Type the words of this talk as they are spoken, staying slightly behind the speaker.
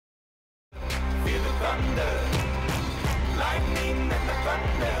thunder, lightning and the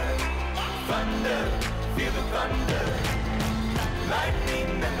thunder, thunder, feel the thunder, lightning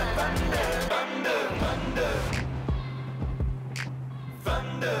and the thunder, thunder, thunder,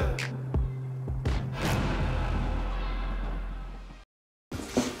 thunder.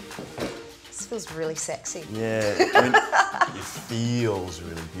 This feels really sexy. Yeah, I mean, it feels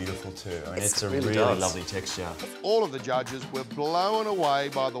really beautiful too. I mean, it's a really lovely texture. All of the judges were blown away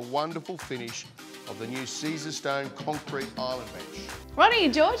by the wonderful finish of the new Caesarstone concrete island bench. Ronnie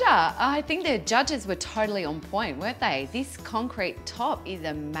and Georgia, I think the judges were totally on point, weren't they? This concrete top is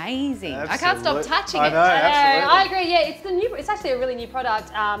amazing. Absolutely. I can't stop touching it. I know, absolutely. I agree, yeah, it's actually a really new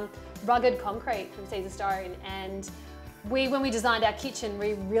product, rugged concrete from Caesarstone, and when we designed our kitchen,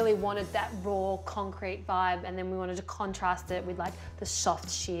 we really wanted that raw concrete vibe, and then we wanted to contrast it with like the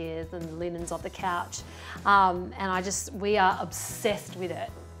soft shears and linens of the couch. And we are obsessed with it.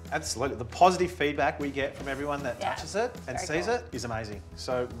 Absolutely. The positive feedback we get from everyone that touches it and sees cool. it is amazing.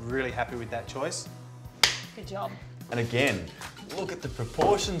 So really happy with that choice. Good job. And again, look at the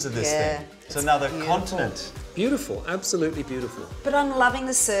proportions of this thing. It's another continent. Beautiful, absolutely beautiful. But I'm loving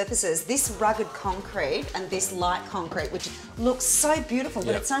the surfaces. This rugged concrete and this light concrete, which looks so beautiful,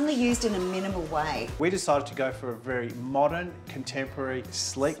 but it's only used in a minimal way. We decided to go for a very modern, contemporary,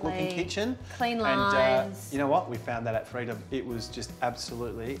 sleek-looking kitchen. Clean lines. lines. And you know what? We found that at Freedom. It was just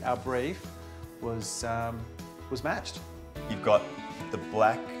absolutely, our brief was matched. You've got the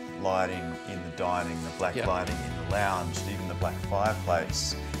black lighting in the dining, the black lighting in the lounge, even the black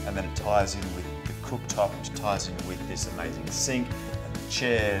fireplace, and then it ties in with the cooktop, which ties in with this amazing sink and the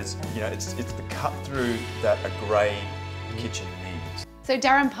chairs. You know, it's the cut through that a grey kitchen needs. So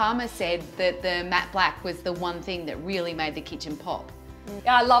Darren Palmer said that the matte black was the one thing that really made the kitchen pop.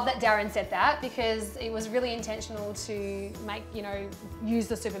 I love that Darren said that, because it was really intentional to make, use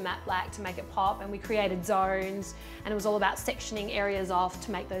the super matte black to make it pop, and we created zones, and it was all about sectioning areas off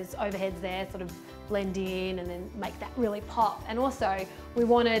to make those overheads there sort of blend in and then make that really pop. And also we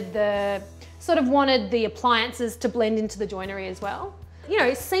wanted the appliances to blend into the joinery as well.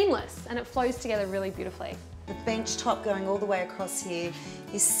 It's seamless and it flows together really beautifully. The bench top going all the way across here,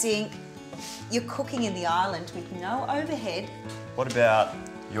 your sink, you're cooking in the island with no overhead. What about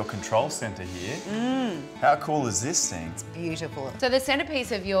your control centre here? How cool is this thing? It's beautiful. So the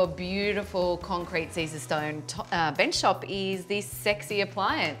centerpiece of your beautiful concrete Caesarstone bench top is this sexy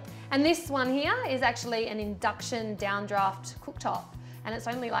appliance. And this one here is actually an induction downdraft cooktop. And it's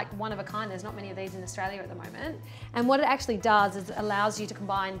only like one of a kind. There's not many of these in Australia at the moment. And what it actually does is it allows you to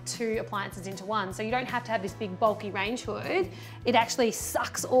combine two appliances into one. So you don't have to have this big bulky range hood. It actually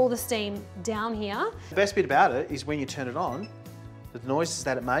sucks all the steam down here. The best bit about it is when you turn it on, the noises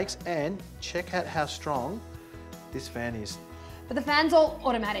that it makes, and check out how strong this fan is. But the fan's all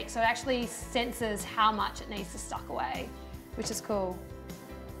automatic, so it actually senses how much it needs to suck away, which is cool.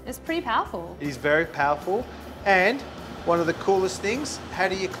 It's pretty powerful. It is very powerful, and one of the coolest things, how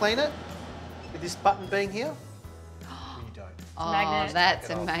do you clean it? With this button being here? You don't. Oh, magnet. that's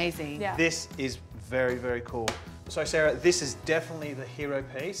amazing. Yeah. This is very, very cool. So Sarah, this is definitely the hero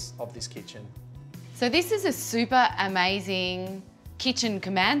piece of this kitchen. So this is a super amazing kitchen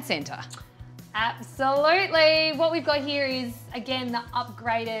command center. Absolutely. What we've got here is, again, the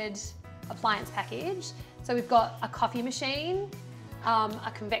upgraded appliance package. So we've got a coffee machine,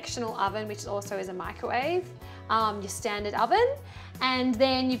 a convectional oven, which also is a microwave, your standard oven, and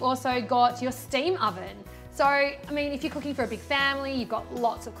then you've also got your steam oven. So, I mean, if you're cooking for a big family, you've got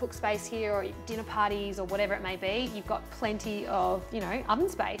lots of cook space here, or dinner parties or whatever it may be, you've got plenty of, oven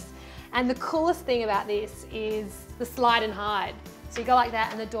space. And the coolest thing about this is the slide and hide. So you go like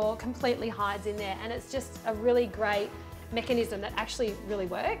that and the door completely hides in there, and it's just a really great mechanism that actually really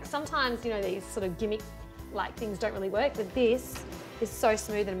works. Sometimes, these sort of gimmick like things don't really work, but this is so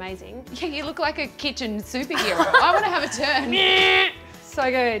smooth and amazing. Yeah, you look like a kitchen superhero. I want to have a turn.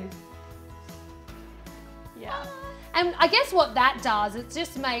 So good. Yeah. And I guess what that does, it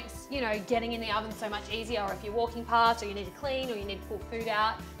just makes, getting in the oven so much easier, or if you're walking past or you need to clean or you need to pull food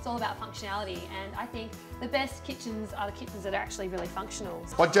out, it's all about functionality. And I think the best kitchens are the kitchens that are actually really functional.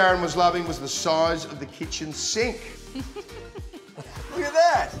 What Darren was loving was the size of the kitchen sink. Look at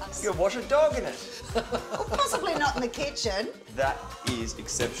that! You can wash a dog in it. Well, possibly not in the kitchen. That is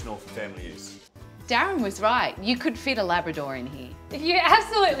exceptional for family use. Darren was right. You could fit a Labrador in here. You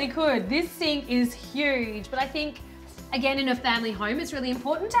absolutely could. This sink is huge, but I think, again, in a family home, it's really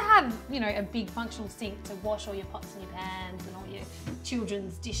important to have, a big functional sink to wash all your pots and your pans and all your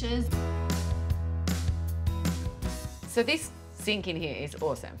children's dishes. So this sink in here is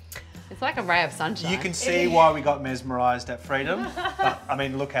awesome. It's like a ray of sunshine. You can see why we got mesmerised at Freedom. But, I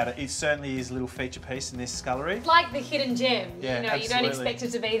mean, look at it. It certainly is a little feature piece in this scullery. It's like the hidden gem. Yeah, you know, you don't absolutely. expect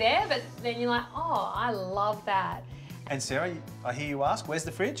it to be there, but then you're like, oh, I love that. And Sarah, I hear you ask, where's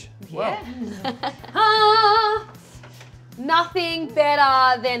the fridge? Yeah. Ah, nothing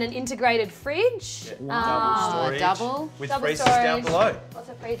better than an integrated fridge. Double storage. double. With Double freezers down storage. below. Lots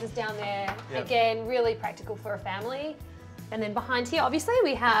of freezers down there. Yep. Again, really practical for a family. And then behind here, obviously,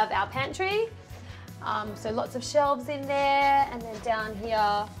 we have our pantry. So lots of shelves in there. And then down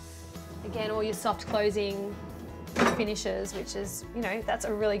here, again, all your soft closing finishes, which is, you know, that's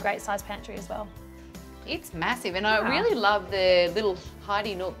a really great size pantry as well. It's massive, and I really love the little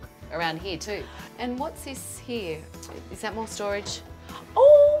hidey nook around here too. And what's this here? Is that more storage?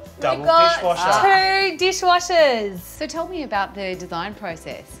 Oh, Double we've got dishwasher. 2 dishwashers. So tell me about the design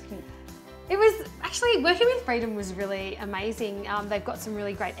process. It was actually, working with Freedom was really amazing. They've got some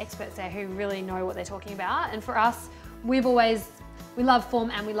really great experts there who really know what they're talking about. And for us, we love form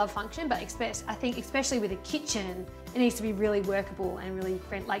and we love function, but I think especially with a kitchen, it needs to be really workable and really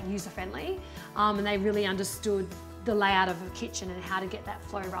user-friendly. And they really understood the layout of a kitchen and how to get that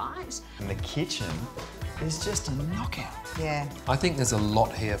flow right. And the kitchen is just a knockout. Yeah. I think there's a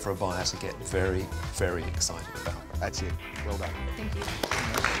lot here for a buyer to get very, very excited about. That's it. Well done. Thank you.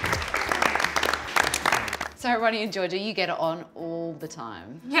 So Ronnie and Georgia, you get it on all the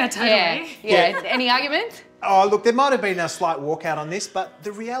time. Yeah, totally. Yeah. Any arguments? Oh, look, there might have been a slight walkout on this, but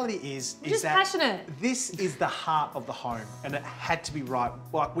the reality is just that passionate. this is the heart of the home, and it had to be right.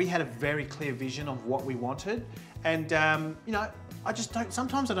 Like, we had a very clear vision of what we wanted, and you know,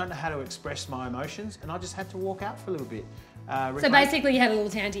 sometimes I don't know how to express my emotions, and I just had to walk out for a little bit. So basically you had a little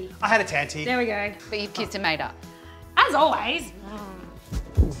tanty. I had a tanty. There we go. But you've kissed and made up. As always.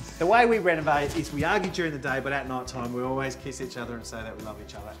 The way we renovate is we argue during the day, but at night time we always kiss each other and say that we love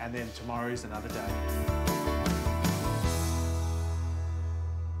each other, and then tomorrow's another day.